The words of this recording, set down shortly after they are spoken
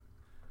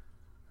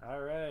All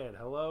right.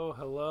 Hello,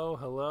 hello,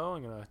 hello.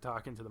 I'm going to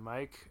talk into the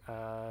mic.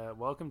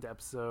 Welcome to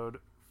episode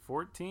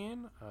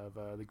 14 of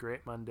The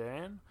Great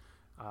Mundane.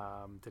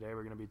 Today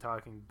we're going to be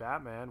talking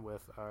Batman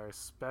with our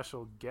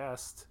special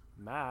guest,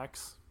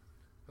 Max.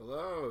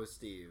 Hello,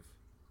 Steve.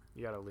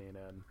 You got to lean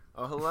in.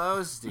 Oh,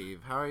 hello, Steve.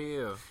 How are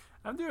you?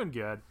 I'm doing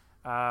good.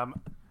 I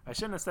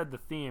shouldn't have said the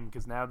theme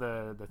because now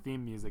the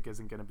theme music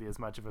isn't going to be as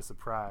much of a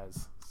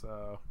surprise.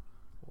 So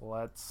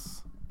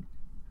let's...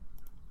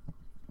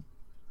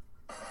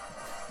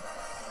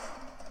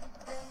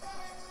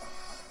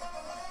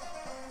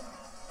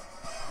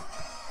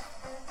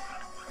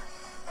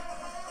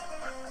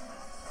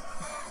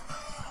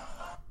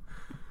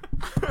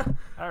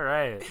 All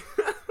right.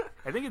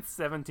 I think it's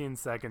 17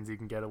 seconds you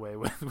can get away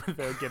with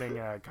without getting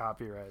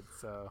copyright,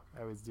 so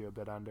I always do a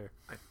bit under.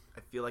 I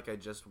feel like I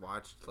just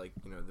watched,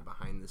 the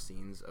behind the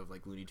scenes of,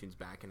 Looney Tunes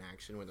Back in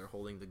Action where they're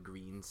holding the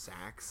green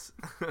sacks.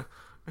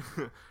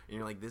 And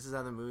you're like, this is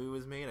how the movie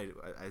was made?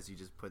 As you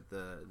just put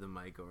the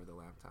mic over the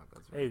laptop.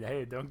 That's right.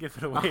 Hey, don't give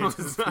it away to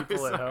the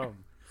people at home.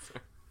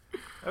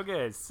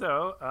 Okay,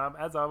 so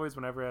as always,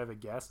 whenever I have a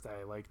guest,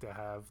 I like to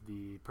have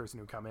the person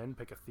who come in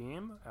pick a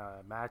theme.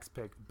 Max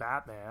picked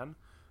Batman.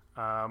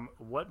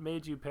 What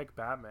made you pick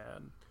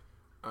Batman?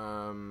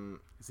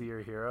 Is he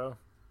your hero?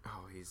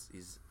 Oh,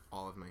 he's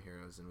all of my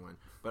heroes in one.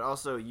 But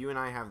also, you and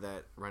I have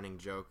that running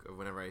joke of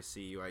whenever I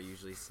see you, I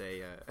usually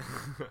say,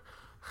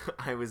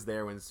 I was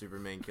there when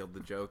Superman killed the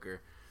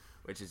Joker,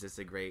 which is just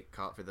a great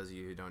call, for those of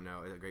you who don't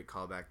know, a great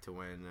callback to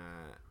when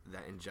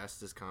that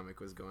Injustice comic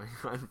was going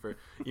on for,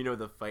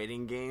 the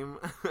fighting game.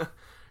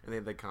 And they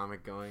had the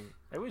comic going.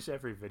 I wish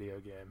every video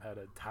game had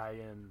a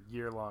tie-in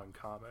year-long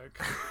comic.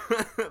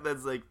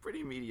 That's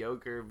pretty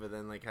mediocre, but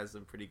then has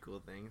some pretty cool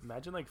things.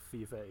 Imagine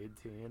FIFA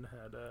 18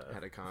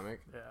 had a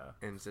comic. Yeah.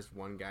 And it's just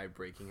one guy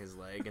breaking his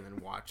leg and then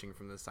watching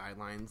from the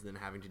sidelines, then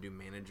having to do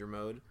manager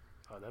mode.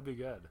 Oh, that'd be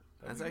good.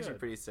 That's actually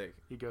pretty sick.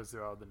 He goes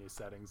through all the new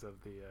settings of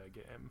the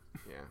game.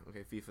 Yeah.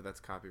 Okay, FIFA, that's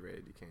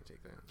copyrighted. You can't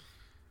take that.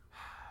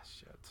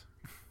 Shit.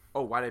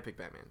 Oh, why did I pick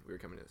Batman? We were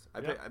coming to this.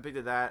 I picked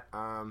at that.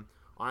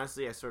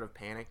 Honestly, I sort of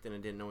panicked and I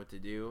didn't know what to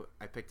do.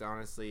 I picked,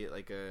 honestly,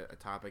 a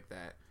topic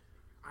that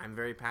I'm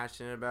very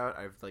passionate about.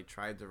 I've,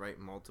 tried to write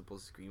multiple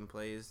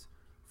screenplays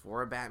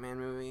for a Batman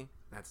movie.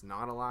 That's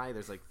not a lie.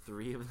 There's,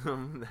 3 of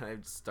them that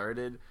I've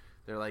started.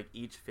 They're,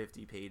 each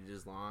 50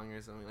 pages long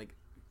or something.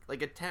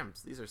 Like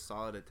attempts. These are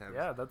solid attempts.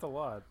 Yeah, that's a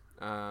lot.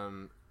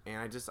 And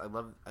I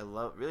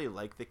really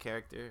like the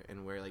character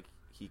and where,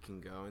 he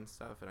can go and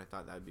stuff. And I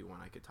thought that would be one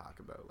I could talk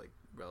about,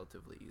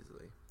 relatively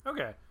easily.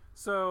 Okay.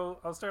 So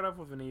I'll start off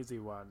with an easy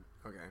one.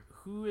 Okay.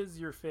 Who is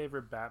your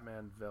favorite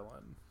Batman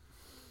villain?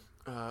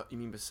 You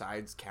mean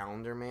besides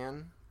Calendar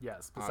Man?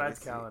 Yes, besides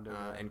Calendar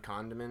Man. And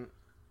Condiment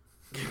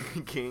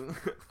King.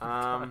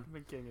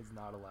 Condiment King is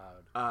not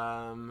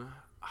allowed.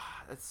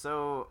 That's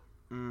so...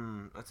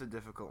 that's a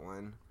difficult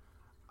one.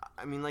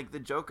 I mean, the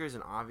Joker's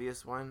an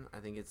obvious one.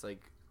 I think it's,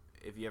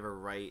 if you ever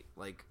write,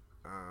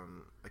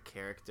 a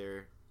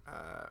character,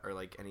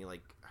 or, any,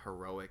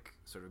 heroic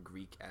sort of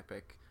Greek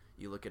epic,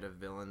 you look at a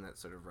villain that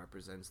sort of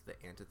represents the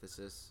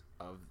antithesis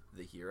of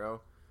the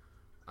hero.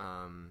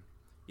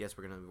 Yes,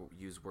 we're going to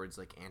use words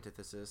like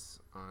antithesis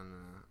on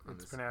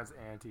it's this. pronounced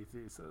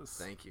antithesis.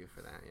 Thank you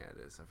for that. Yeah,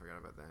 it is. I forgot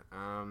about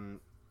that.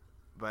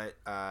 But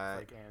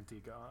it's like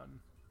Antigone.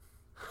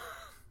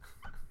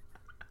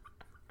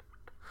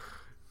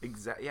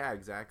 Yeah,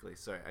 exactly.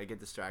 Sorry, I get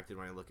distracted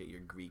when I look at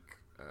your Greek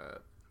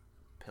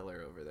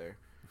pillar over there.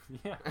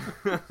 Yeah.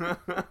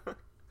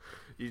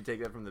 You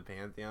take that from the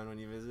Pantheon when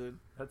you visited?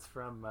 That's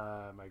from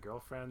my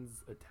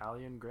girlfriend's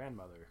Italian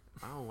grandmother.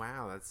 Oh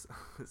wow, that's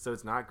so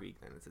it's not Greek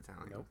then, it's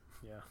Italian. Nope.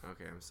 Yeah.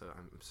 Okay, I'm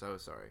so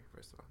sorry.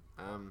 First of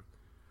all,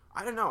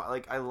 I don't know.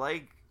 I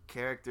like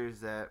characters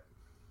that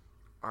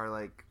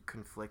are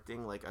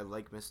conflicting. I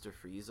like Mr.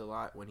 Freeze a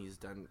lot when he's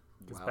done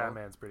Because well.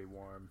 Batman's pretty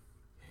warm.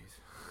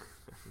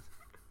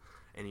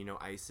 And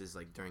ice is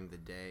during the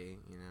day.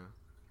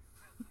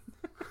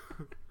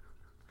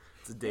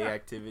 It's a day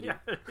activity. Yeah,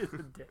 it is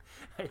a day.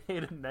 I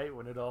hate a night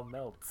when it all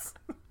melts.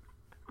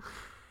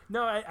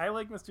 No, I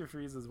like Mr.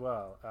 Freeze as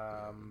well.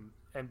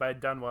 And by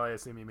done well, I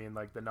assume you mean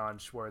the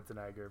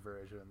non-Schwarzenegger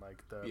version,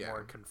 the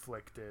more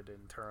conflicted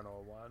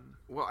internal one.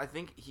 Well, I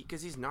think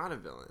because he's not a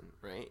villain,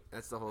 right?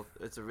 That's the whole.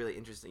 It's a really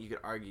interesting. You could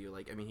argue,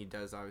 he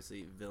does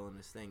obviously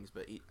villainous things,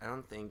 but I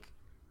don't think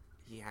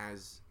he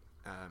has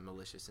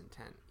malicious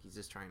intent. He's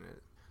just trying to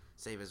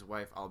save his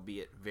wife,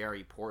 albeit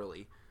very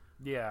poorly.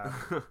 Yeah.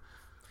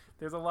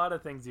 There's a lot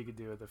of things you could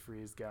do with a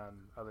freeze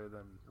gun other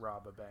than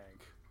rob a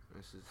bank.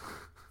 This is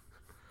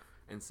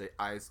and say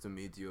eyes to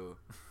meet you.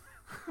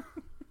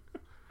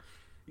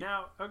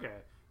 Now, okay,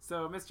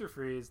 so Mr.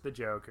 Freeze, the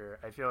Joker,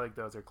 I feel like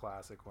those are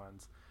classic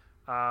ones.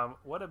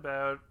 What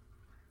about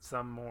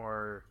some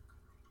more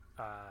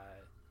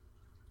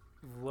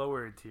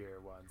lower tier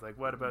ones?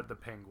 What about the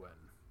Penguin?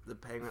 The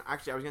Penguin.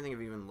 Actually, I was gonna think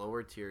of even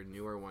lower tier,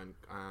 newer one.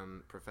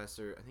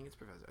 Professor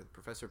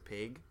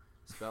Pig.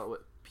 spelled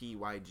with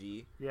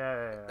PYG.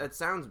 Yeah. It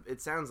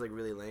sounds like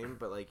really lame,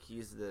 but like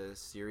he's the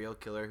serial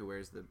killer who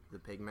wears the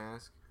pig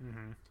mask,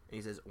 and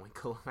he says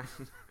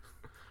Oinkaline,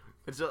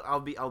 which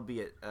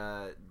albeit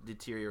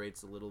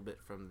deteriorates a little bit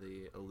from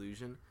the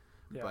illusion,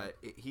 but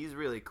he's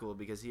really cool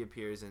because he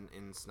appears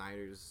in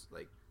Snyder's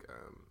like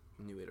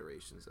new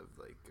iterations of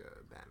like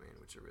Batman,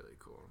 which are really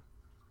cool.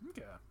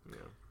 Okay. Yeah.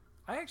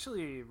 I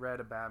actually read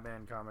a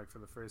Batman comic for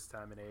the first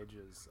time in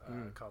ages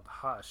called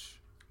Hush.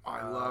 Oh,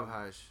 I love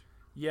Hush.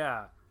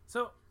 Yeah.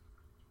 So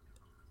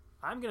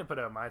I'm going to put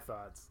out my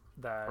thoughts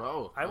that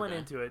I went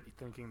into it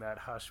thinking that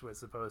Hush was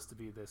supposed to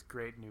be this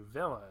great new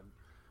villain.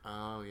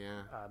 Oh,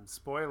 yeah.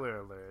 Spoiler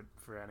alert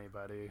for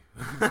anybody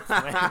who's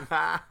playing,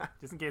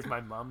 just in case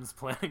my mom's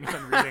planning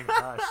on reading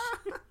Hush.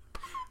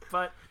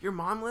 But your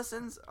mom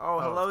listens? Oh,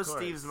 hello,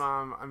 Steve's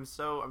mom. I'm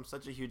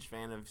such a huge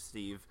fan of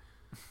Steve.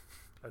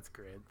 That's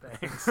great.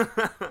 Thanks.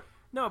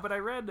 No, but I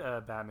read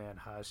Batman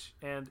Hush,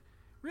 and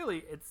really,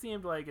 it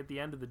seemed like at the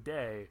end of the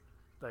day,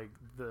 like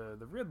the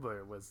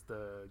Riddler was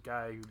the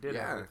guy who did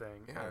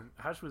everything, and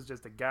Hush was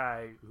just a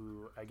guy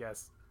who I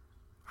guess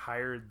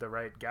hired the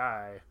right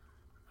guy.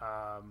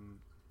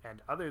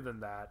 And other than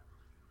that,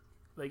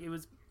 like it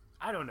was,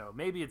 I don't know,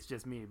 maybe it's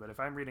just me, but if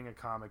I'm reading a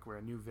comic where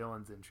a new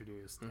villain's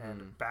introduced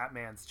and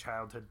Batman's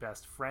childhood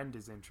best friend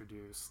is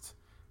introduced,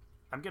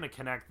 I'm going to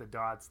connect the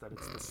dots that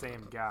it's the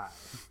same guy.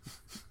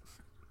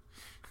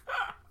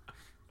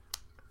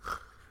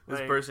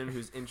 This person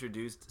who's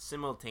introduced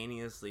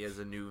simultaneously as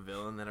a new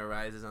villain that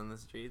arises on the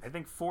streets. I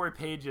think 4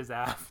 pages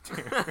after,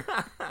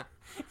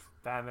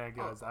 Batman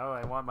goes,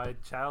 I want my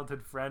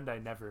childhood friend I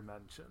never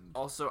mentioned.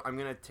 Also, I'm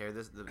going to tear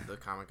the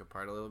comic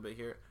apart a little bit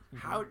here.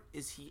 How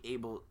is he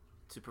able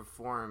to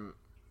perform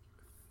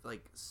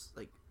like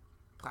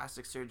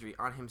plastic surgery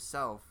on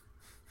himself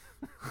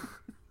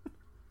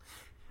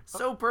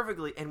so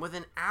perfectly and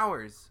within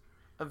hours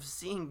of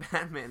seeing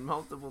Batman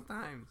multiple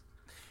times?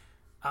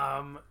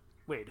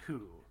 Wait,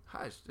 who?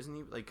 Hush, doesn't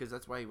he because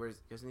that's why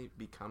doesn't he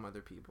become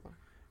other people?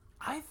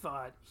 I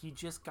thought he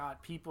just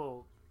got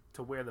people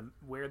to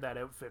wear that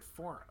outfit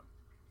for him.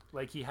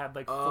 Like he had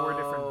like 4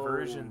 different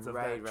versions of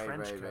that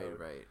trench coat.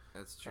 Right.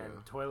 That's true.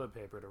 And toilet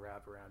paper to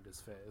wrap around his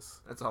face.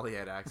 That's all he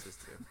had access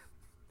to.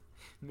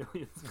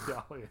 Millions of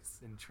dollars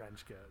in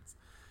trench coats.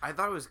 I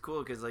thought it was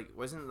cool because like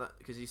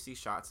because you see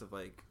shots of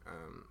like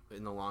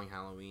in the Long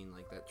Halloween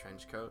like that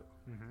trench coat,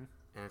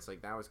 and it's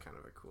like that was kind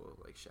of a cool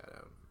like shout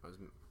out. I was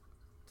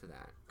to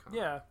that. Comic.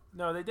 Yeah,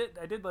 no, they did.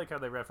 I did like how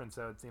they referenced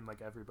how it seemed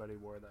like everybody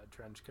wore that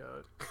trench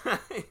coat.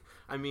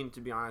 I mean, to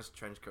be honest,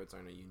 trench coats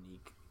aren't a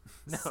unique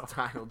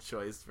style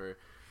choice for.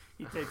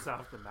 He takes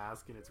off the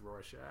mask and it's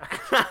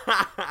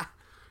Rorschach.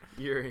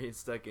 You're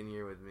stuck in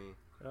here with me.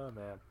 Oh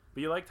man,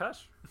 but you liked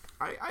Hush?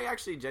 I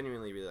actually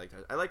genuinely really liked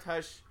Hush. I liked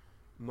Hush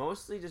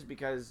mostly just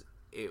because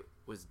it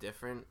was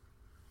different.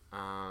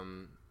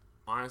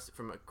 Honestly,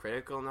 from a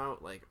critical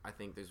note, like I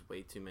think there's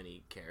way too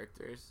many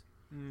characters.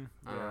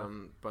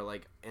 But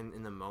like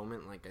in the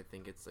moment, like I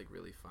think it's like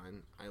really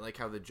fun. I like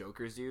how the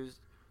Joker's used.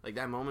 Like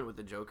that moment with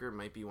the Joker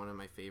might be one of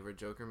my favorite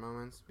Joker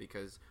moments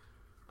because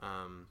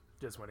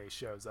just when he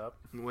shows up.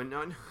 When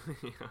no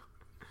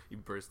he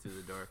bursts through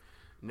the door.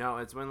 No,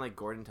 it's when like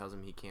Gordon tells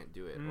him he can't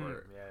do it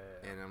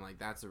and I'm like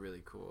that's a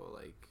really cool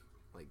like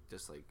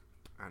just like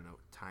I don't know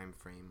time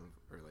frame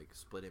or like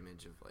split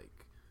image of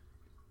like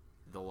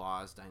the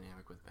Law's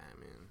dynamic with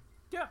Batman.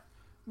 Yeah.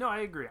 No, I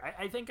agree.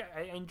 I think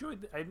I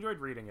enjoyed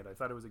reading it. I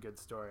thought it was a good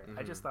story.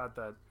 I just thought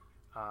that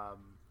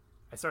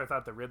I sort of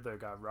thought the Riddler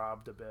got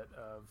robbed a bit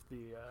of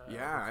the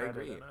I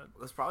agree.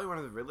 That's probably one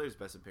of the Riddler's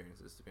best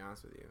appearances, to be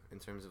honest with you, in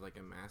terms of like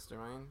a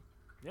mastermind.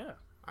 Yeah,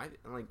 I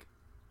like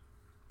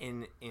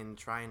in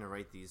trying to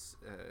write these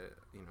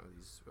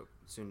these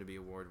soon to be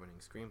award-winning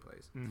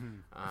screenplays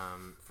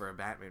for a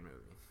Batman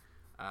movie.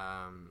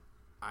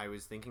 I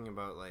was thinking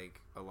about like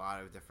a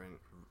lot of different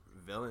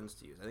villains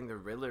to use. I think the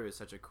Riddler is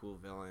such a cool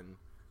villain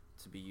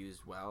to be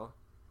used well.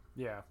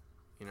 Yeah.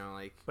 You know,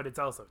 like... But it's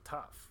also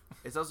tough.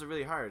 It's also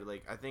really hard.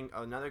 Like, I think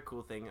another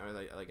cool thing, or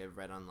like I've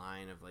read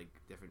online of, like,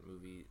 different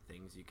movie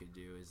things you could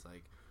do is,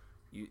 like,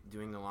 you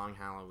doing the Long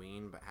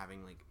Halloween, but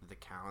having, like, the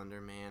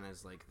Calendar Man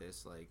as, like,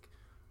 this, like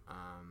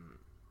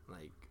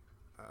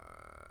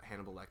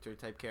Hannibal Lecter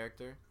type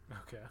character.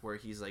 Okay. Where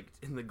he's, like,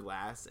 in the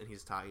glass, and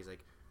he's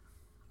like,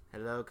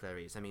 hello,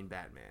 Clarice, I mean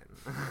Batman.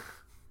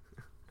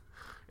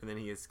 And then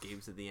he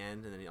escapes at the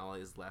end, and then all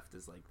he's left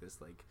is, like, this,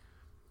 like,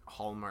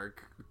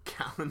 Hallmark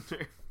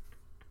calendar.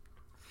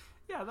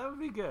 Yeah, that would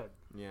be good.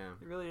 Yeah.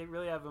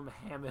 Really have him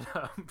ham it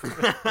up.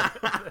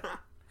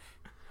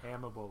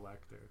 Hannibal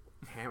Lecter.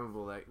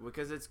 Hannibal Lecter.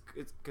 Because it's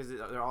because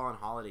they're all on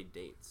holiday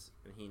dates,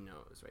 and he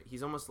knows, right?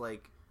 He's almost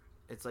like,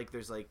 it's like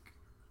there's, like,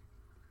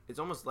 it's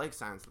almost like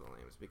Silence of the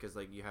Lambs, because,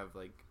 like, you have,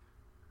 like,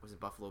 was it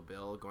Buffalo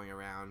Bill going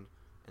around,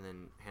 and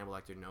then Hannibal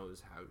Lecter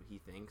knows how he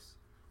thinks,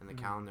 and the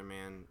Calendar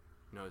Man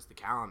knows the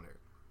calendar.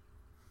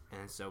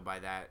 And so by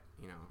that,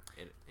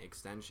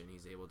 extension,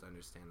 he's able to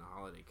understand the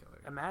Holiday Killer.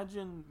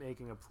 Imagine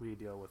making a plea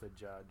deal with a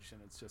judge,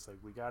 and it's just like,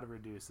 we got to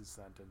reduce his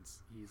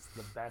sentence. He's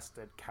the best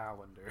at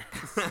calendars.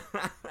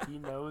 He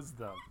knows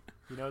them.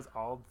 He knows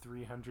all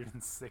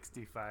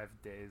 365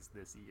 days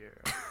this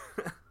year.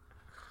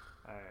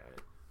 All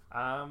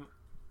right.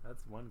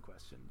 That's one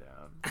question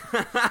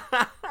down.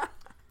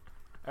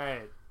 All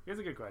right. Here's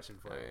a good question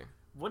for you.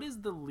 What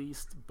is the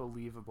least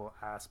believable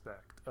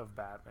aspect of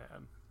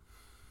Batman?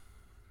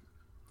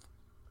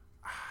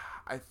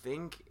 I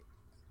think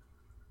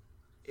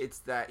it's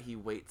that he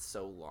waits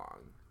so long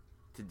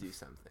to do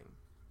something.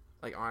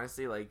 Like,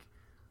 honestly, like,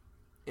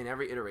 in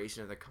every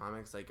iteration of the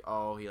comics, like,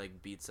 oh, he,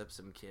 like, beats up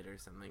some kid or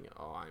something.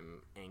 Oh,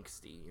 I'm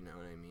angsty, you know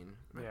what I mean?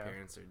 My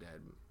parents are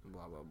dead,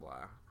 blah, blah,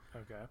 blah.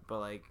 Okay. But,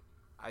 like,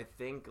 I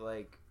think,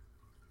 like,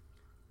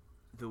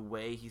 the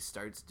way he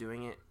starts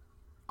doing it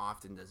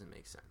often doesn't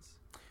make sense.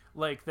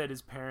 Like, that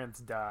his parents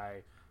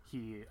die,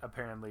 he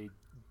apparently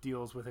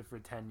deals with it for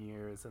 10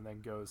 years and then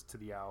goes to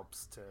the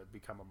Alps to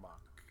become a monk.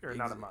 Or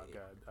not a monk,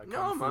 a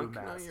kung fu monk.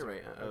 master. No, you're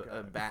right.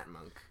 A bat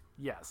monk.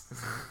 Yes.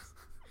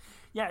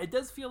 Yeah, it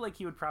does feel like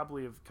he would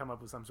probably have come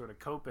up with some sort of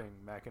coping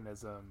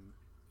mechanism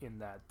in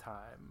that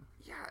time.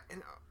 Yeah,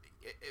 and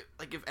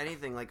like, if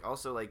anything, like,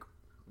 also, like,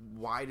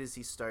 why does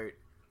he start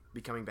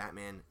becoming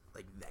Batman,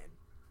 like, then?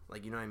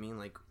 Like, you know what I mean?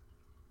 Like,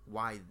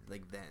 why,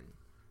 like, then?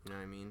 You know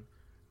what I mean?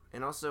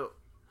 And also,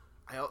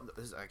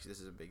 this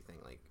is a big thing,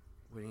 like,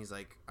 when he's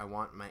like, I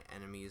want my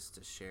enemies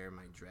to share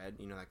my dread,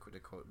 you know, that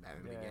quote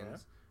Batman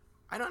Begins.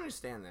 I don't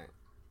understand that.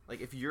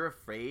 Like, if you're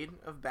afraid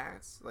of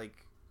bats, like,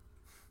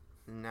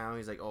 now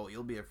he's like, oh,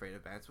 you'll be afraid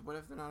of bats, but what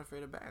if they're not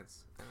afraid of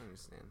bats? I don't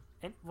understand.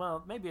 And,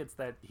 well, maybe it's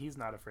that he's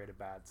not afraid of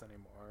bats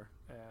anymore,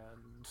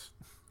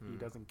 and he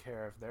doesn't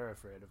care if they're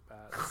afraid of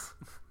bats.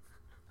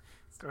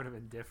 Sort of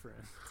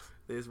indifferent.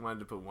 They just wanted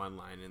to put one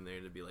line in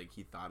there to be like,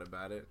 he thought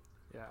about it.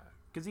 Yeah,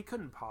 because he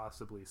couldn't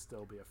possibly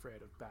still be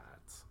afraid of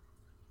bats.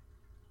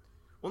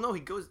 Well, no,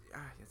 he goes...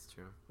 that's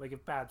true. Like,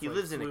 if bats... He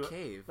lives in a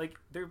cave. Like,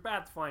 there are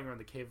bats flying around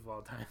the cave of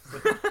all times.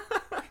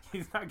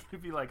 He's not going to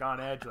be, like, on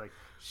edge, like,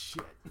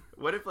 shit.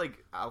 What if,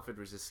 like, Alfred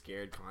was just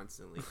scared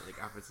constantly?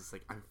 Like, Alfred's just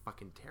like, I'm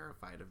fucking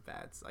terrified of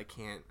bats. I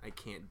can't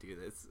do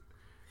this.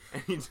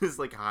 And he just,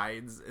 like,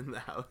 hides in the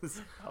house.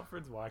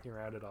 Alfred's walking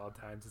around at all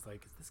times. He's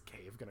like, is this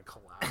cave going to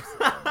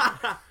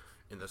collapse?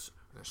 in the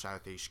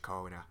southeast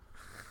corner.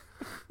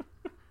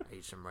 I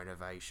need some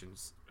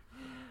renovations.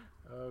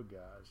 Oh,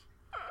 gosh.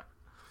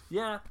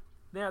 Yeah,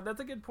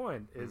 that's a good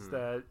point. Is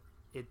that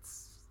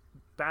it's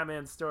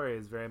Batman's story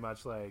is very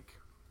much like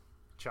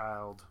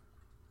child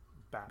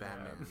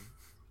Batman.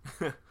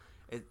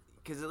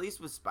 Because at least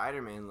with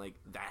Spider-Man, like,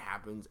 that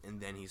happens and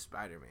then he's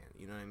Spider-Man.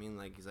 You know what I mean?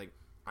 Like, he's like,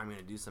 I'm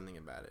gonna do something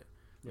about it.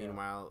 Yeah.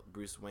 Meanwhile,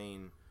 Bruce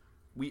Wayne,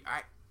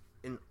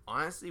 and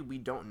honestly, we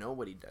don't know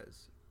what he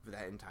does for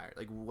that entire.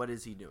 Like, what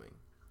is he doing?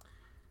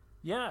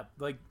 Yeah,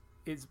 like,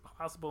 it's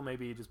possible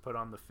maybe he just put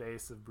on the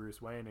face of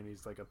Bruce Wayne and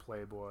he's like a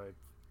playboy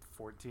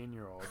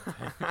 14-year-old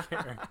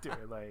character,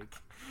 like,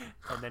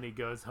 and then he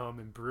goes home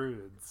and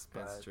broods.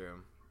 But that's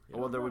true.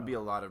 Well, there would be a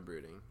lot of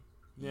brooding.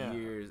 Yeah.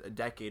 Years, a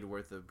decade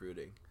worth of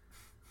brooding.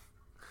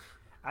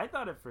 I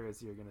thought at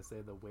first you were gonna say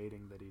the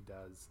waiting that he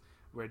does,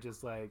 where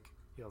just like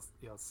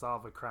he'll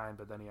solve a crime,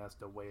 but then he has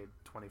to wait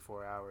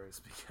 24 hours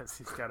because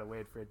he's got to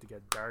wait for it to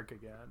get dark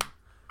again.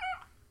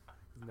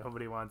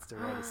 Nobody wants to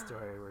write a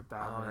story where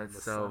Batman. Oh,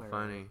 that's so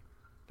funny.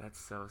 That's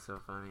so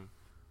funny.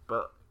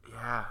 But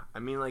yeah, I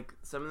mean, like,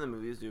 some of the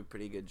movies do a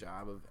pretty good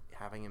job of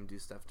having him do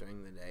stuff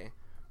during the day,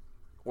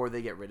 or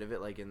they get rid of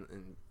it. Like in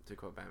to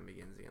quote Batman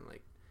Begins again,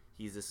 like,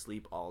 he's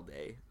asleep all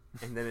day,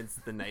 and then it's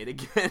the night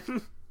again,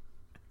 and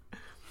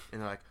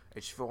they're like,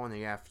 it's 4 in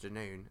the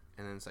afternoon,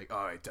 and then it's like,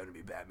 all right, time to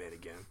be Batman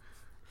again.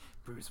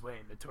 Bruce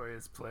Wayne,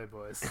 notorious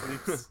playboy,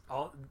 sleeps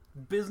all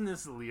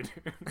business leader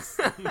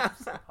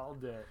sleeps all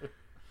day.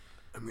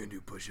 I'm gonna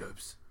do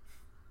push-ups.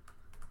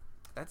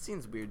 That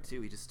scene's weird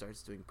too. He just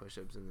starts doing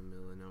push-ups in the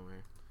middle of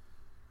nowhere.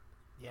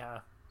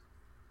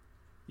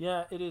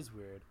 Yeah, it is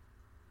weird.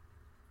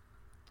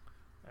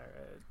 All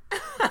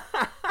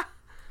right.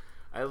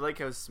 I like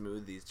how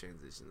smooth these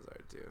transitions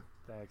are too.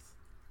 Thanks.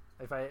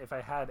 If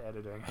I had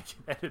editing, I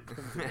could edit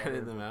them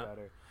edit them out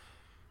better.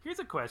 Here's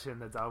a question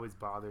that's always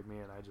bothered me,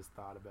 and I just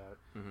thought about.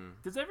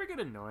 Does it ever get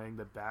annoying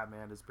that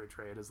Batman is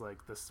portrayed as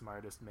like the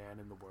smartest man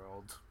in the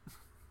world?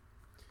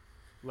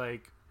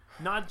 Like,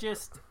 not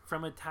just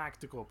from a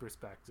tactical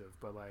perspective,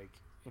 but like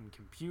in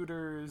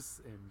computers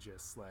and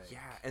just like... Yeah,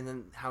 and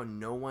then how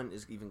no one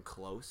is even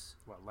close.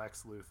 What,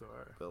 Lex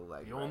Luthor?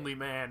 The only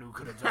man who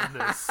could have done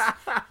this.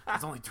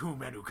 There's only 2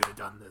 men who could have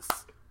done this.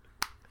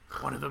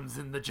 One of them's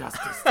in the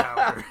Justice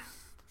Tower.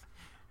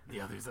 And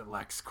the other's at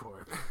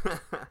LexCorp.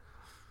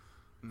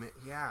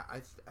 Yeah,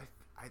 I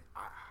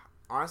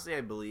honestly,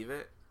 I believe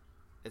it.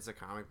 It's a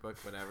comic book,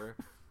 whatever.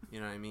 You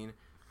know what I mean?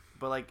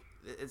 But, like,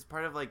 it's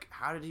part of, like,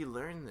 how did he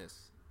learn this?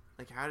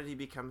 Like, how did he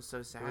become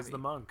so savvy? It was the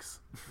monks.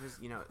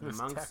 You know, the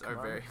monks are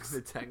very...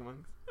 The tech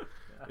monks. Yeah.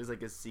 There's,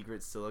 like, a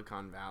secret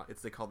Silicon Valley.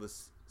 They call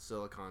this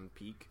Silicon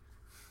Peak.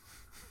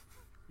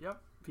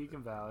 Yep.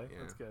 Pecan Valley. Yeah,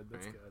 That's good.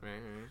 That's right, good.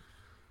 Right.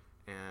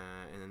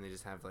 And then they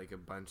just have like a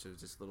bunch of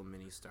just little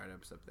mini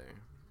startups up there.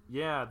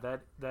 Yeah,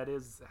 that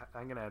is.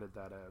 I'm gonna edit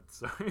that out.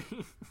 Sorry,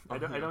 I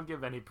don't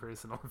give any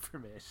personal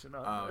information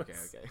on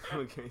this.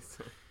 Okay.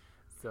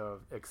 So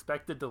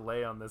expect a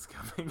delay on this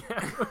coming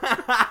out.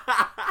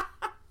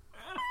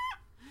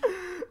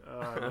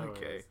 No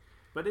Okay. worries.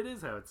 But it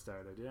is how it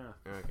started. Yeah.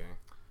 Okay.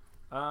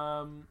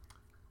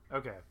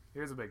 Okay.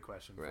 Here's a big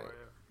question Right. for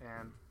you,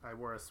 and I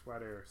wore a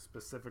sweater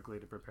specifically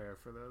to prepare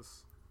for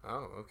this.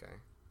 Oh,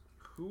 okay.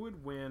 Who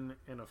would win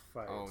in a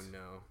fight? Oh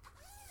no.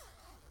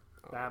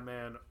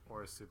 Batman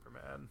or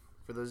Superman?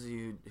 For those of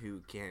you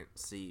who can't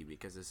see,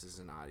 because this is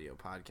an audio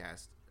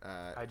podcast,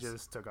 I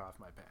just took off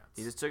my pants.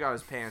 he just took off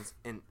his pants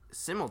and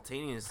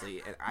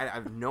simultaneously, and I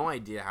have no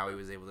idea how he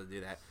was able to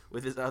do that,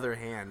 with his other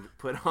hand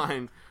put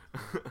on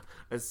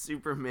a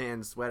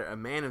Superman sweater, a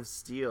Man of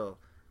Steel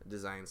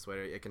design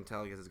sweater. I can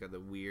tell because it's got the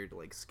weird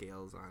like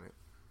scales on it.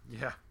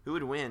 Yeah. Who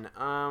would win?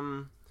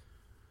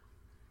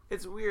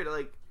 It's weird.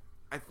 Like,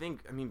 I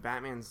mean,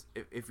 Batman's.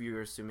 If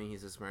you're assuming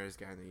he's the smartest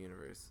guy in the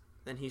universe,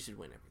 then he should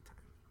win every time.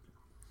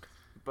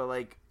 But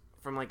like,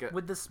 from like a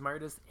Would the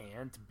smartest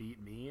ant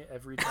beat me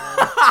every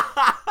time?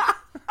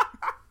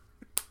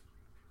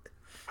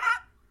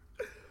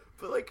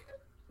 but like,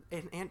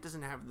 an ant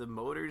doesn't have the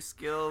motor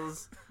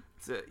skills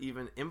to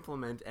even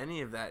implement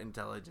any of that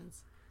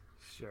intelligence.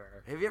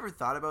 Sure. Have you ever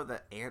thought about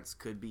that ants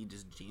could be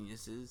just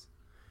geniuses?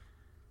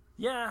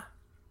 Yeah.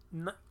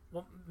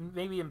 Well,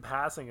 maybe in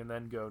passing and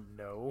then go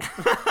no.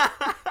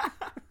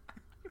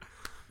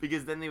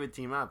 Because then they would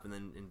team up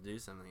and do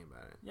something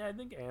about it. Yeah, I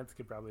think ants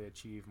could probably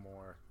achieve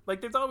more.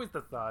 Like, there's always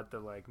the thought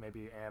that, like,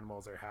 maybe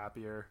animals are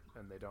happier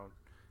and they don't.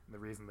 And the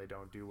reason they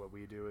don't do what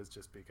we do is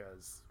just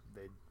because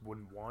they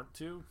wouldn't want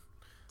to.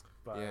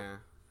 But Yeah.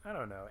 I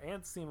don't know.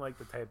 Ants seem like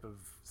the type of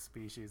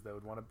species that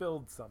would want to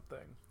build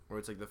something. Or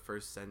it's like the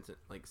first sentient,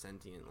 like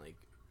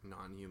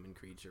non-human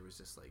creature was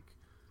just like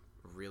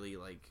really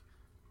like,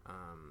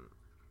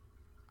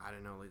 I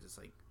don't know, like just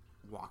like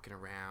walking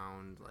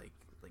around like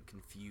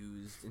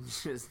confused and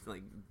just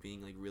like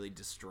being like really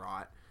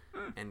distraught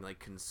and like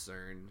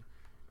concerned,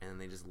 and then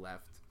they just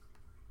left,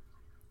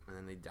 and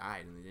then they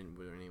died, and they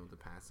weren't able to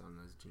pass on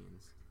those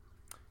genes.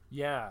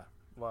 Yeah.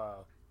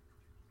 Wow.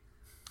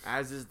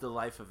 As is the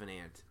life of an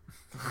ant.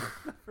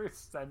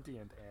 First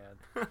sentient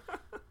ant.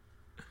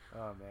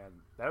 Oh man,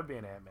 that would be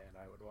an Ant-Man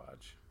I would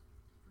watch.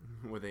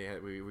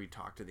 Where we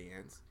talk to the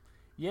ants.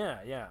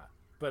 Yeah,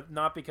 but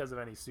not because of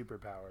any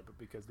superpower, but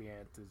because the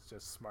ant is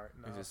just smart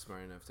enough. He's just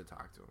smart enough to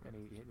talk to him. And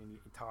he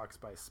talks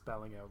by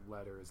spelling out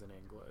letters in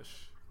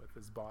English with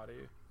his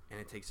body. And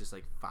it takes just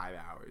like 5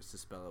 hours to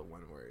spell out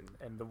one word.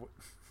 And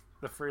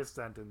the first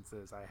sentence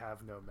is, "I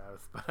have no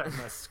mouth, but I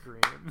must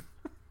scream."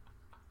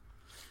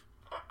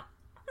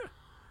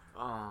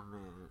 Oh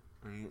man!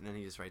 And then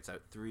he just writes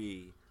out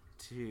 3,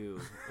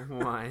 2,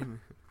 1,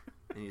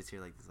 and you just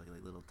hear like this like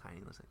little tiny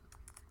little.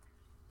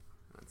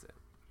 That's it.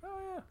 Oh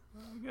yeah,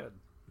 that'd be good.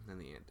 And then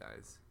the ant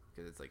dies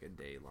because it's like a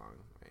day long,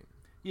 right?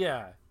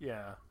 Yeah,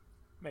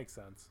 makes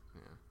sense.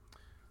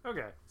 Yeah.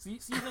 Okay, so you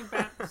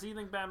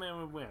think Batman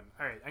would win?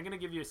 All right, I'm gonna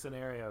give you a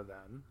scenario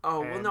then.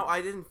 Oh well, no,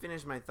 I didn't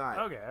finish my thought.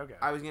 Okay.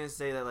 I was gonna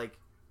say that like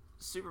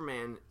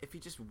Superman, if he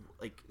just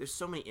like, there's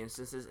so many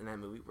instances in that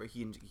movie where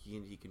he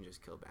can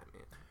just kill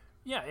Batman.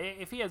 Yeah,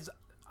 if he has an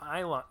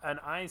eye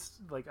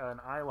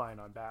line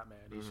on Batman,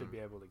 he should be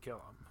able to kill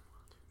him.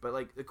 But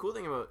like the cool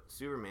thing about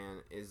Superman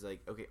is like,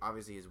 okay,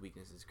 obviously his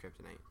weakness is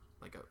kryptonite,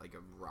 like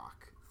a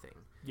rock thing.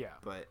 Yeah.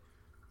 But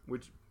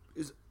which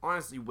is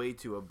honestly way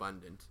too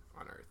abundant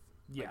on Earth.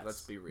 Yes. Like,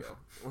 let's be real.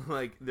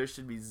 Like there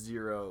should be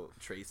 0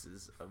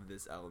 traces of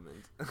this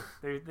element.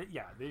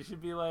 They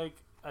should be like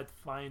a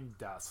fine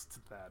dust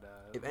that.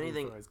 If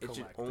anything, Luthor has it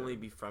should collected. only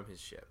be from his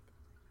ship.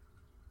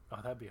 Oh,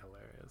 that'd be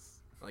hilarious.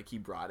 Like he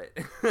brought it.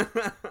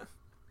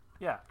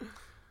 Yeah.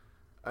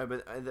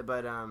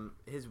 But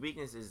his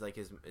weakness is like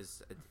is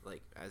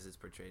like, as it's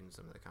portrayed in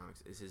some of the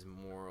comics, is his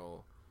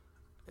morals,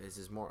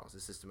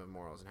 his system of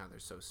morals, and how they're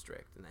so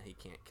strict, and that he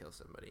can't kill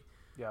somebody.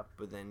 Yep.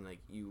 But then like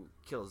you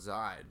kill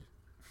Zod,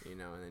 and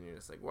then you're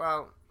just like,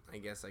 well, I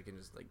guess I can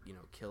just like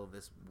kill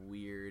this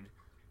weird,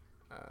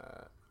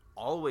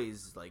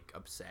 always like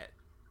upset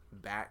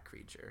bat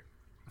creature,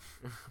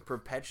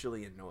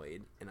 perpetually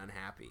annoyed and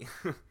unhappy.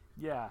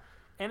 Yeah.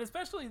 And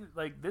especially,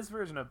 like, this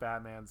version of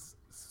Batman's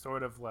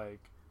sort of like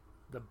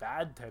the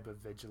bad type of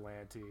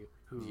vigilante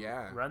who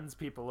runs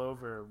people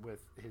over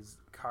with his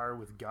car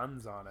with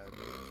guns on it.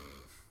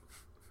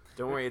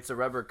 Don't worry, it's a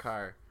rubber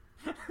car.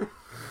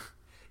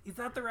 Is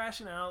that the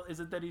rationale? Is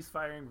it that he's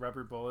firing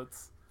rubber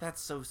bullets? That's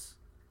so,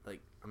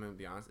 like, I'm going to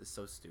be honest, it's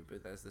so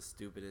stupid. That's the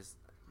stupidest.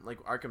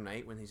 Like, Arkham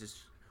Knight, when he's just...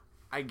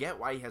 I get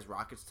why he has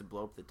rockets to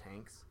blow up the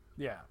tanks.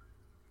 Yeah.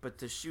 But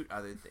to shoot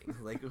other things,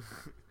 like...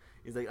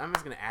 He's like, I'm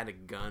just gonna add a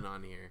gun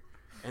on here,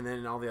 and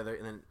then all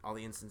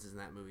the instances in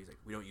that movie, he's like,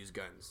 we don't use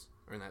guns,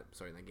 or in that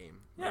game,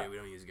 yeah, we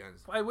don't use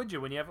guns. Why would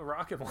you when you have a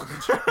rocket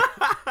launcher?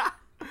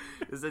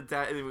 Is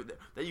that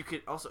you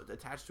could also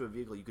attach to a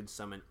vehicle you could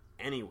summon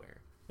anywhere.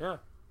 Yeah.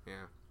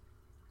 Yeah.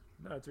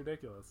 No, it's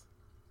ridiculous.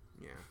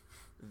 Yeah.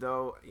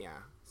 Though, yeah.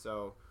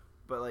 So,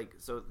 but like,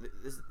 so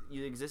this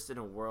you exist in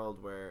a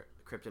world where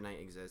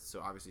kryptonite exists. So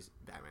obviously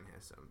Batman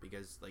has some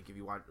because like if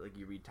you watch like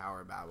you read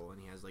Tower of Babel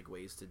and he has like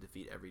ways to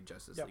defeat every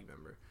Justice League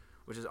member,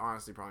 which is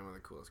honestly probably one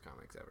of the coolest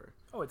comics ever.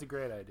 Oh, it's a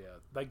great idea.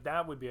 Like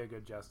that would be a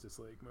good Justice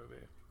League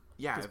movie.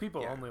 Yeah, because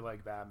people only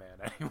like Batman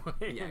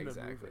anyway. Yeah, in the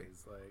exactly.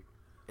 movies. Like,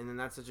 and then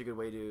that's such a good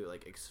way to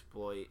like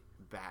exploit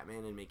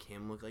Batman and make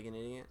him look like an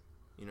idiot.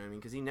 You know what I mean?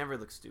 Because he never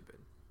looks stupid.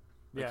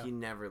 Like, he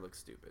never looks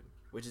stupid,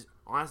 which is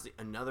honestly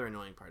another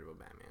annoying part about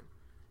Batman,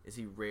 is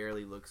he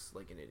rarely looks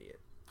like an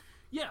idiot.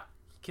 Yeah,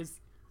 because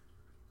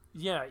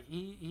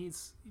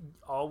he's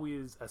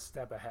always a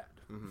step ahead.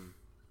 Mm-hmm.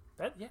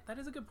 That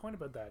is a good point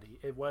about that.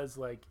 It was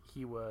like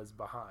he was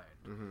behind,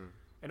 mm-hmm.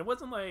 and it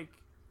wasn't like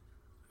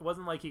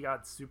he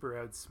got super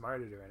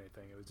outsmarted or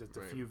anything. It was just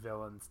a few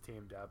villains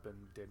teamed up and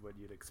did what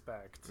you'd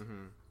expect.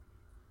 Mm-hmm.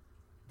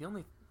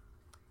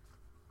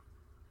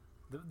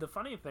 The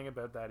funny thing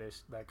about that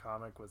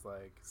comic was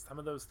like some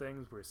of those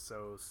things were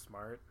so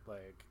smart,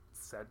 like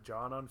set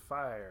John on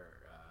fire.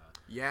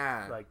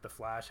 Like the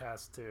Flash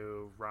has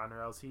to run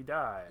or else he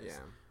dies.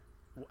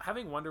 Yeah.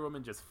 Having Wonder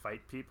Woman just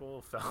fight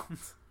people felt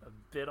a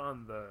bit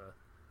on the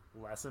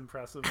less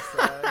impressive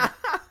side.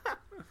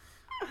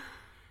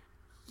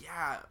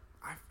 Yeah,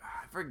 I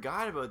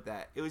forgot about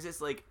that. It was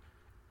just like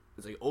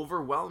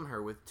overwhelm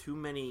her with too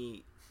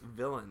many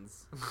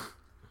villains.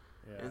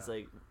 Yeah. And it's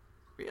like,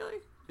 really?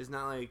 It's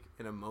not like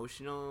an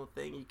emotional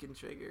thing you can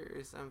trigger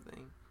or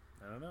something.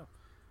 I don't know.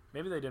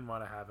 Maybe they didn't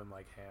want to have him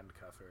like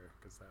handcuff her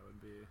because that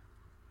would be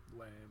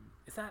lame.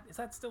 Is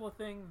that still a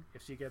thing?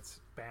 If she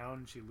gets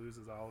bound, she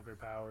loses all of her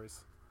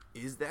powers.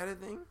 Is that a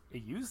thing?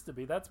 It used to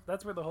be.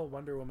 That's where the whole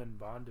Wonder Woman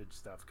bondage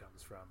stuff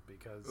comes from.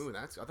 Because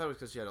I thought it was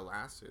because she had a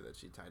lasso that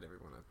she tied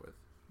everyone up with.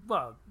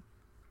 Well,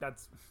 I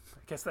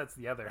guess that's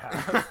the other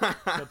half.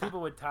 So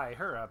people would tie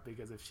her up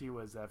because if she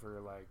was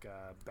ever like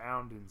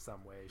bound in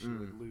some way, she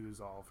would lose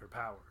all of her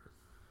power.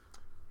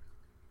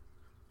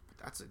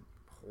 That's a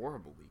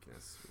horrible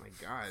weakness. My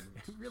God,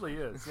 it really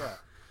is. Yeah,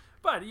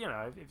 but you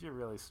know, if you're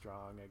really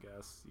strong, I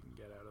guess you can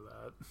get out of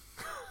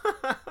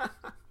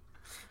that.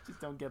 Just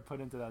don't get put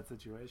into that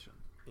situation.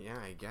 Yeah,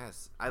 I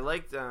guess. I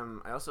liked.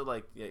 I also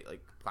liked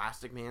like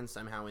Plastic Man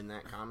somehow in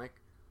that comic,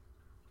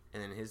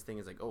 and then his thing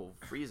is like, oh,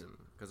 freeze him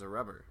because of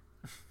rubber.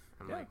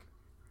 I'm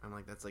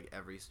like, that's like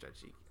every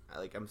stretchy.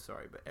 I'm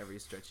sorry, but every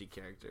stretchy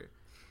character.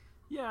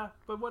 Yeah,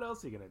 but what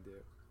else are you gonna do?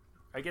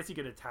 I guess you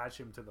could attach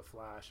him to the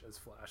Flash as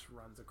Flash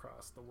runs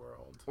across the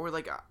world, or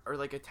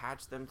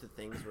attach them to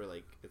things where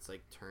like it's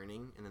like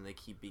turning and then they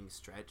keep being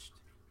stretched,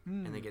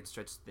 and they get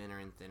stretched thinner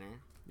and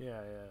thinner.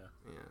 Yeah,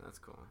 that's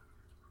cool.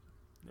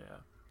 Yeah.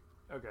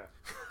 Okay.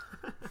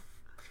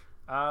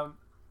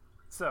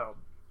 So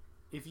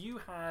if you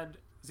had,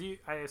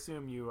 I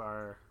assume you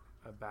are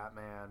a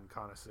Batman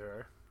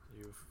connoisseur.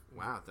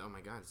 Wow! Oh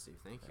my God, Steve!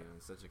 Thank you.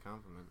 It's such a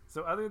compliment.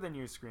 So, other than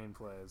your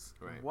screenplays,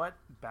 right, what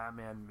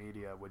Batman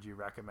media would you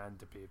recommend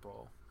to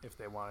people if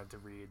they wanted to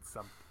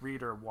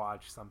read or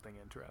watch something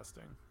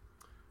interesting?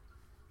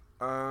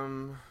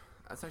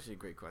 That's actually a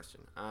great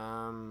question.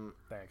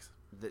 Thanks.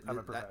 I'm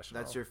a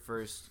professional. That's your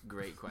first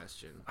great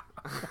question.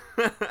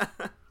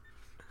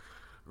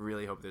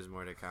 Really hope there's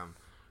more to come.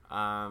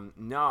 I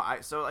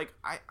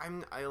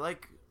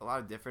like a lot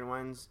of different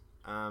ones.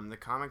 The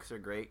comics are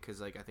great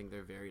because like I think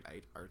their varied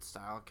art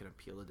style can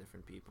appeal to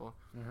different people.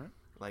 Mm-hmm.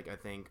 Like I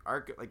think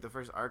the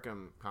first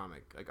Arkham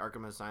comic, like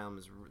Arkham Asylum,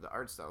 is the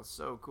art style is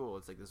so cool.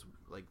 It's like this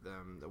like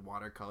the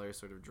watercolor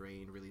sort of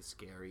drained, really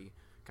scary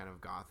kind of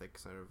gothic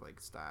sort of like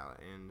style,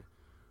 and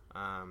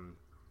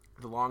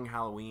the Long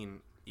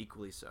Halloween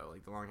equally so.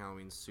 Like the Long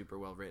Halloween's super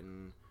well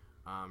written.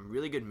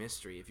 Really good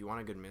mystery. If you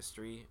want a good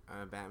mystery,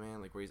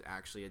 Batman, like where he's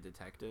actually a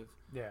detective.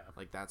 Yeah.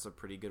 Like that's a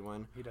pretty good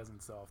one. He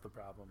doesn't solve the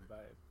problem by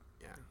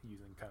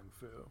using kung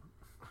fu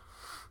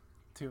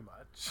too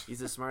much. He's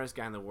the smartest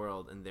guy in the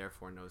world and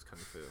therefore knows kung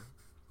fu.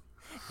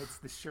 It's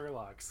the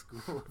Sherlock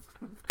school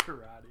of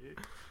karate.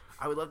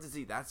 I would love to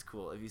see. That's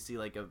cool. If you see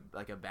like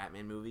a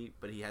Batman movie,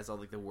 but he has all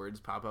like the words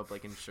pop up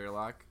like in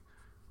Sherlock.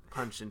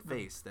 Punch and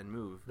face, then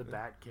move. The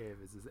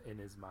Batcave is in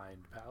his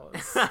mind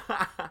palace.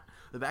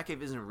 The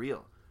Batcave isn't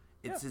real.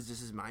 It's just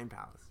his mind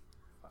palace.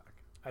 Fuck.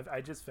 I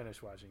just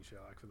finished watching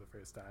Sherlock for the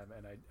first time,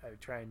 and I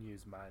try and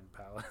use mind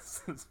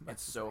palace as much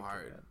It's so as I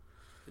hard. can.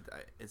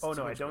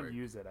 I don't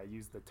use it. I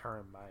use the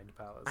term mind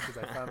palace because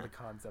I found the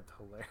concept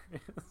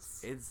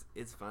hilarious.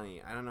 It's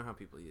funny. I don't know how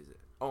people use it.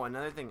 Oh,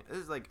 another thing. This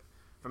is like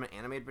from an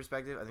animated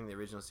perspective. I think the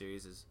original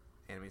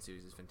animated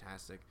series is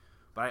fantastic.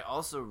 But I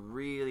also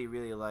really,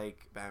 really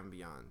like Batman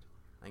Beyond.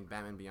 I think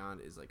Batman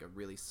Beyond is like a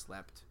really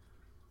slept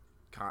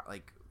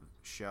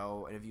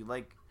show. And if you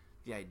like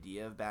the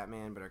idea of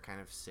Batman but are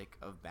kind of sick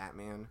of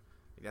Batman,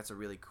 like, that's a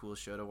really cool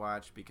show to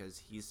watch because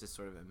he's just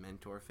sort of a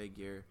mentor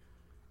figure.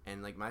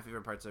 And like my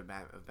favorite parts of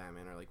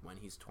Batman are like when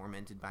he's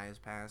tormented by his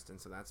past, and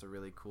so that's a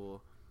really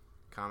cool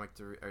comic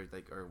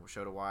or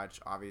show to watch.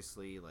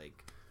 Obviously,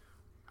 like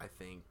I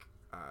think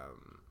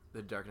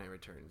The Dark Knight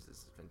Returns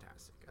is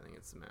fantastic. I think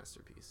it's a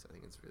masterpiece. I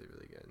think it's really,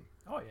 really good.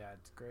 Oh yeah,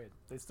 it's great.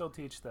 They still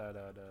teach that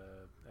at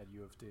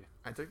U of T.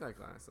 I took that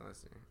class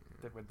last year.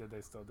 Yeah, Did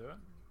they still do it?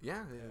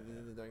 yeah, they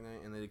did The Dark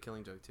Knight, and they did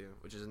Killing Joke too,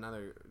 which is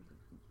another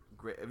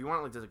great. If you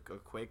want like just a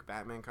quick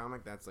Batman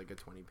comic, that's like a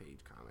 20-page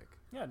comic.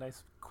 Yeah,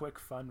 nice, quick,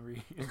 fun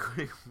read.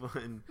 Quick,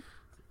 fun,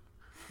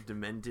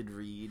 demented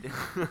read.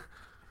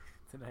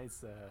 It's a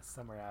nice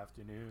summer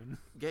afternoon.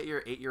 Get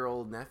your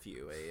 8-year-old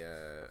nephew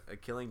a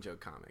Killing Joke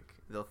comic.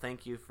 They'll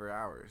thank you for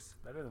hours.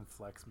 Better than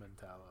Flex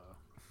Mentallo.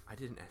 I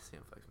did an essay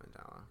on Flex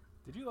Mandela.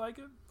 Did you like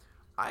it?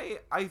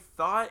 I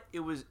thought it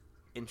was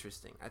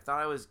interesting. I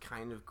thought it was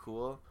kind of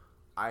cool.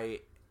 I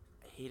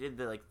hated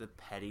the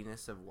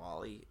pettiness of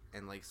Wally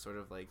and like sort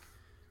of like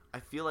I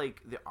feel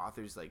like the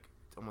author's like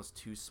almost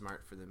too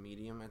smart for the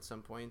medium at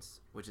some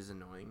points, which is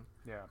annoying.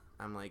 Yeah.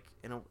 I'm like,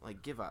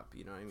 like give up.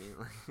 You know what I mean?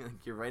 Like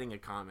you're writing a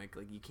comic,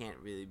 like you can't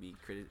really be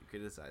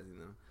criticizing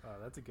them. Oh,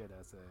 that's a good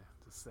essay.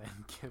 Just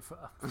saying, give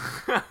up.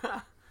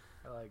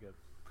 I like it.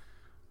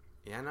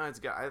 Yeah, no, it's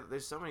good.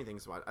 There's so many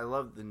things to watch. I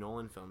love the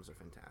Nolan films; are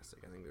fantastic.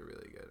 I think they're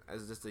really good.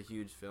 As just a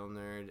huge film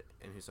nerd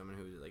and who's someone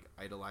who like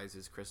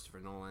idolizes Christopher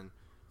Nolan,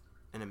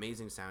 an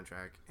amazing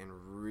soundtrack and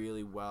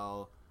really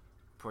well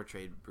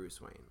portrayed Bruce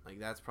Wayne. Like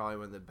that's probably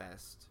one of the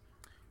best.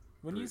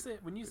 When you say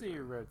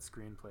you wrote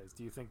screenplays,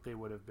 do you think they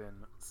would have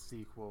been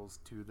sequels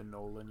to the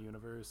Nolan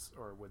universe,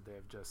 or would they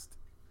have just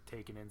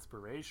taken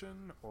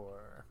inspiration?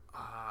 Or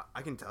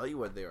I can tell you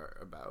what they are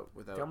about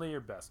without. Tell me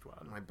your best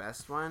one. My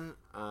best one.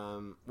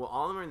 Well,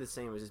 all of them are the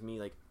same. It's just me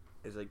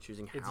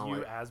choosing how. It's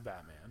you as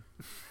Batman.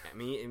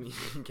 me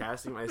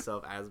casting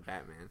myself as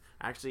Batman.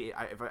 Actually,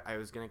 if I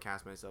was gonna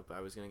cast myself, but I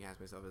was gonna cast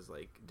myself as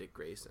like Dick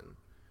Grayson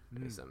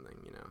or something.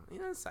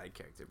 A side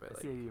character, but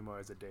I see you more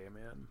as a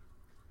Dayman.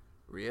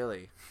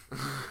 Really?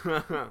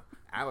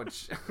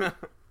 Ouch.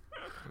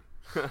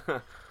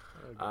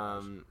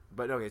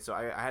 But okay, so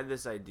I had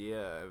this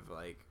idea of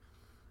like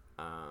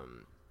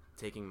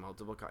taking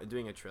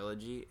doing a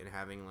trilogy and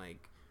having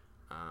like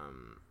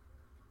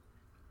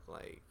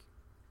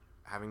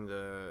having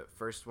the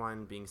first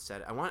one being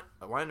set. I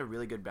wanted a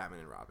really good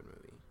Batman and Robin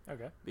movie.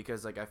 Okay.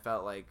 Because like I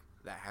felt like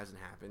that hasn't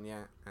happened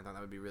yet. I thought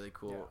that would be really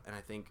cool, Yeah. and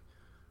I think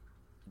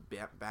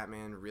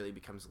Batman really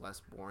becomes less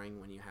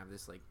boring when you have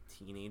this like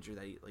teenager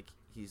that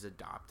he's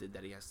adopted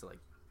that he has to like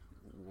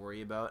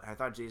worry about. I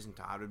thought Jason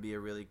Todd would be a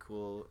really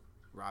cool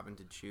Robin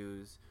to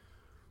choose.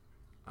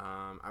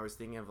 I was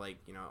thinking of like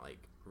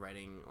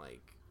writing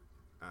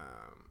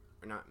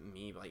or not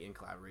me, but like in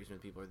collaboration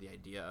with people, or the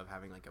idea of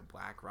having like a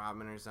Black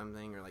Robin or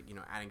something, or like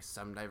adding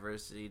some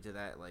diversity to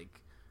that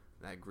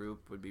that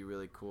group would be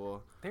really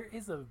cool. There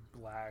is a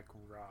Black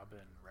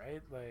Robin,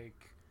 right? Like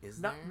Is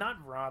not there?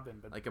 not Robin,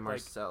 but Like a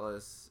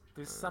Marcellus.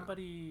 there's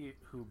somebody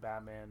who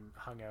Batman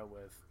hung out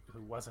with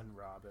who wasn't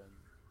Robin.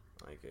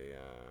 Like a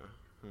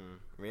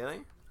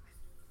really?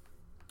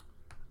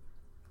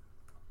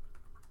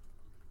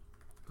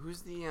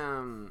 Who's the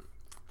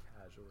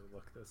Casually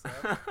look this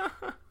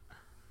up.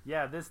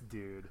 Yeah, this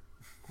dude.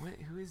 What?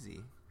 Who is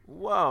he?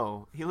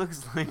 Whoa! He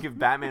looks like if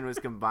Batman was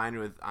combined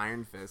with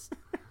Iron Fist.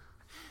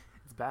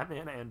 It's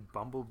Batman and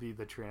Bumblebee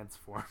the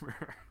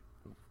Transformer.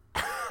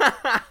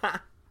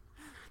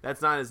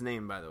 That's not his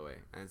name, by the way.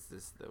 That's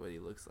just what he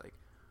looks like.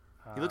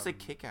 He looks like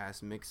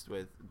Kick-Ass mixed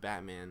with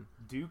Batman.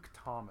 Duke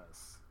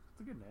Thomas. It's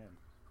a good name.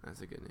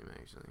 That's a good name,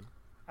 actually.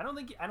 I don't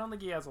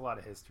think he has a lot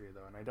of history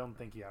though, and I don't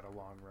think he had a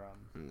long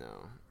run.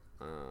 No.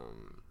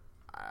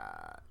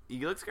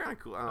 He looks kind of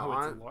cool.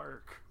 It's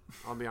Lark.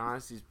 I'll be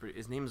honest.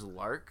 His name's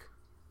Lark.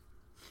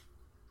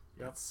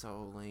 Yep. That's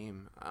so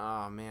lame.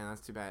 Oh man,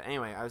 that's too bad.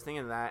 Anyway, I was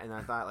thinking of that, and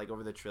I thought like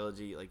over the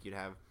trilogy, like you'd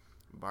have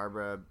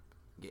Barbara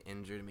get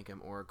injured and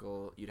become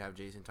Oracle. You'd have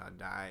Jason Todd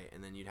die,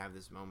 and then you'd have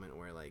this moment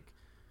where like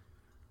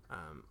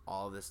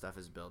all of this stuff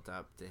is built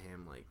up to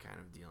him like kind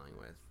of dealing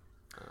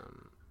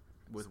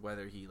with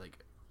whether he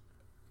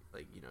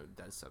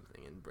does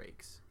something and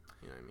breaks.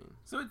 You know what I mean?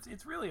 So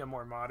it's really a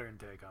more modern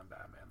take on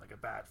Batman, like a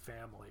Bat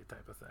family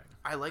type of thing.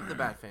 I like the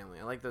Bat family.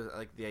 I like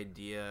the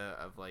idea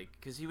of like,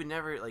 because he would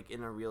never like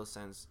in a real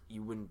sense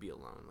you wouldn't be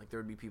alone. Like there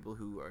would be people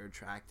who are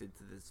attracted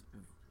to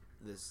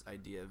this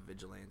idea of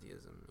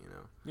vigilantism,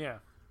 Yeah,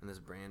 and this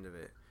brand of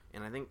it.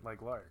 And I think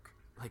like Lark.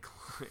 like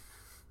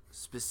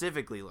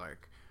specifically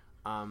Lark,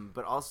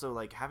 but also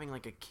like having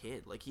like a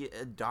kid, like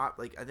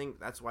I think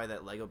that's why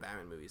that Lego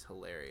Batman movie is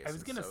hilarious. I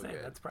was gonna say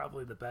good. that's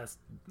probably the best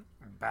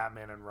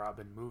Batman and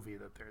Robin movie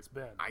that there's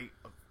been. I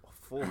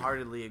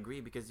full-heartedly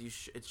agree, because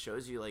it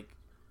shows you like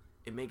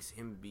it makes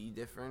him be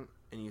different,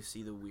 and you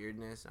see the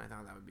weirdness. And I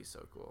thought that would be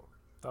so cool.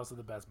 It's also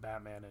the best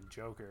Batman and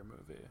Joker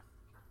movie.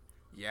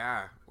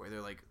 Yeah, where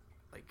they're like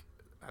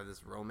have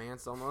this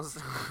romance almost.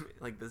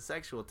 Like the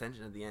sexual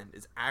tension at the end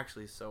is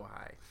actually so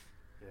high.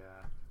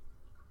 Yeah.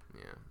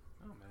 Yeah.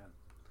 Oh man.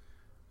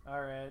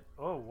 All right.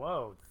 Oh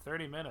whoa,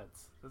 30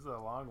 minutes. This is a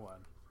long one.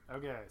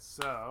 Okay,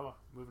 so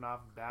moving off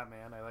of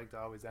Batman, I like to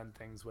always end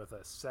things with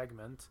a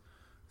segment.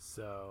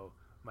 So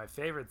my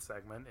favorite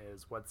segment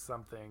is what's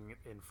something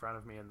in front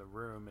of me in the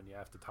room, and you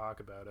have to talk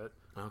about it.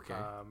 Okay.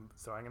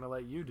 So I'm gonna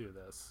let you do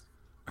this.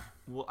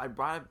 Well, I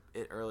brought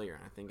it earlier,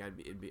 and I think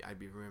I'd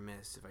be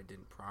remiss if I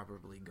didn't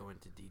properly go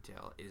into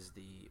detail. Is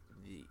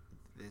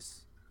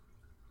this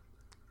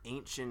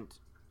ancient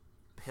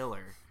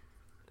pillar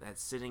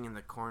that's sitting in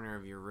the corner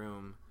of your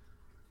room?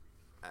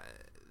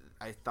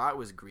 I thought it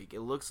was Greek.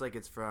 It looks like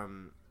it's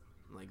from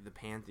like the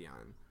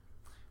Pantheon.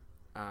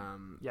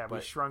 Yeah,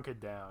 we shrunk it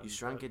down. You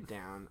shrunk it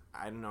down.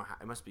 I don't know how.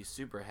 It must be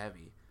super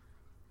heavy,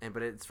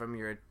 but it's from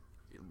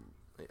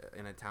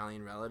an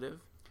Italian relative.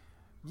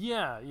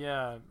 Yeah.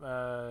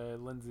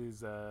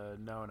 Lindsay's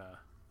Nona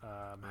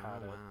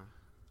had it.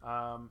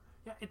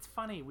 Yeah, it's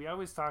funny. We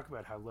always talk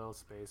about how little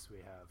space we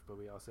have, but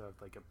we also have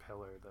like a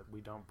pillar that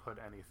we don't put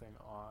anything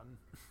on,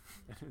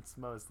 and it's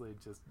mostly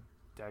just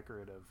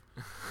decorative.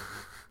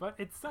 But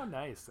it's so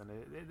nice, and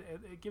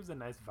it gives a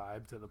nice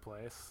vibe to the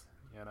place.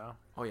 You know?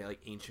 Oh yeah, like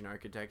ancient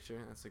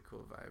architecture. That's a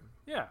cool vibe.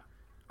 Yeah.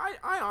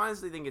 I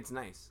honestly think it's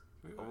nice.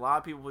 A lot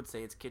of people would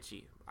say it's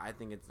kitschy. I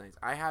think it's nice.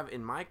 I have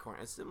in my corner,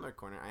 a similar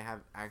corner, I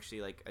have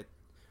actually like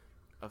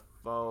a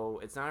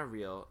faux, it's not a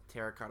real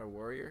terracotta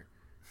warrior.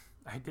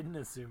 I didn't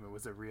assume it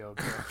was a real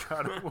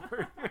terracotta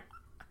warrior.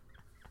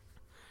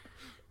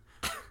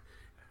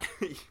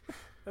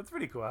 That's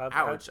pretty cool.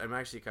 Ouch, I'm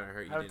actually kind of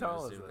hurt. How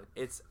tall is it?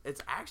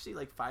 It's actually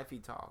like 5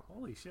 feet tall.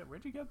 Holy shit,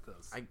 where'd you get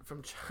this?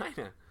 From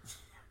China.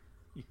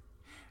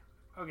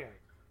 Okay,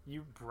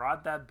 you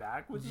brought that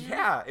back with you?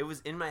 Yeah, it was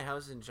in my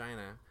house in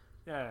China.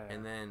 Yeah.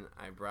 And then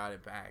I brought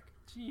it back.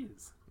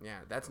 Jeez. Yeah,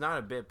 that's not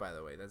a bit, by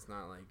the way. That's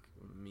not like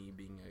me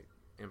being an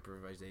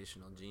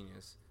improvisational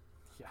genius.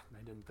 Yeah,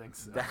 I didn't think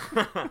so.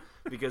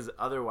 Because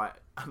otherwise,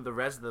 the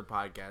rest of the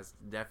podcast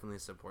definitely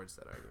supports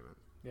that argument.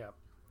 Yeah.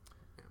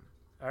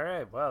 All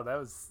right. Well,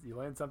 you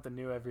learn something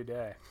new every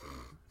day.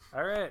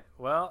 All right.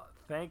 Well,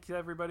 thanks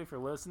everybody for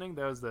listening.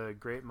 That was the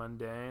Great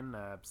Mundane,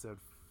 episode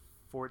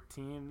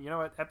 14. You know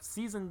what?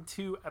 Season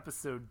 2,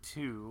 episode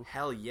 2.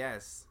 Hell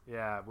yes.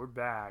 Yeah, we're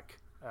back.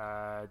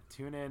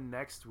 Tune in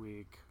next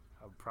week.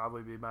 I'll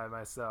probably be by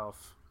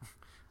myself.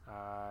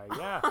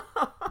 Yeah.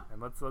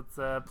 And let's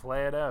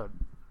play it out.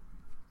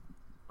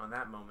 On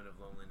that moment of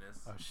loneliness.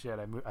 Oh shit!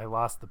 I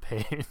lost the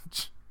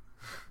page.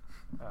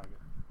 Oh, okay.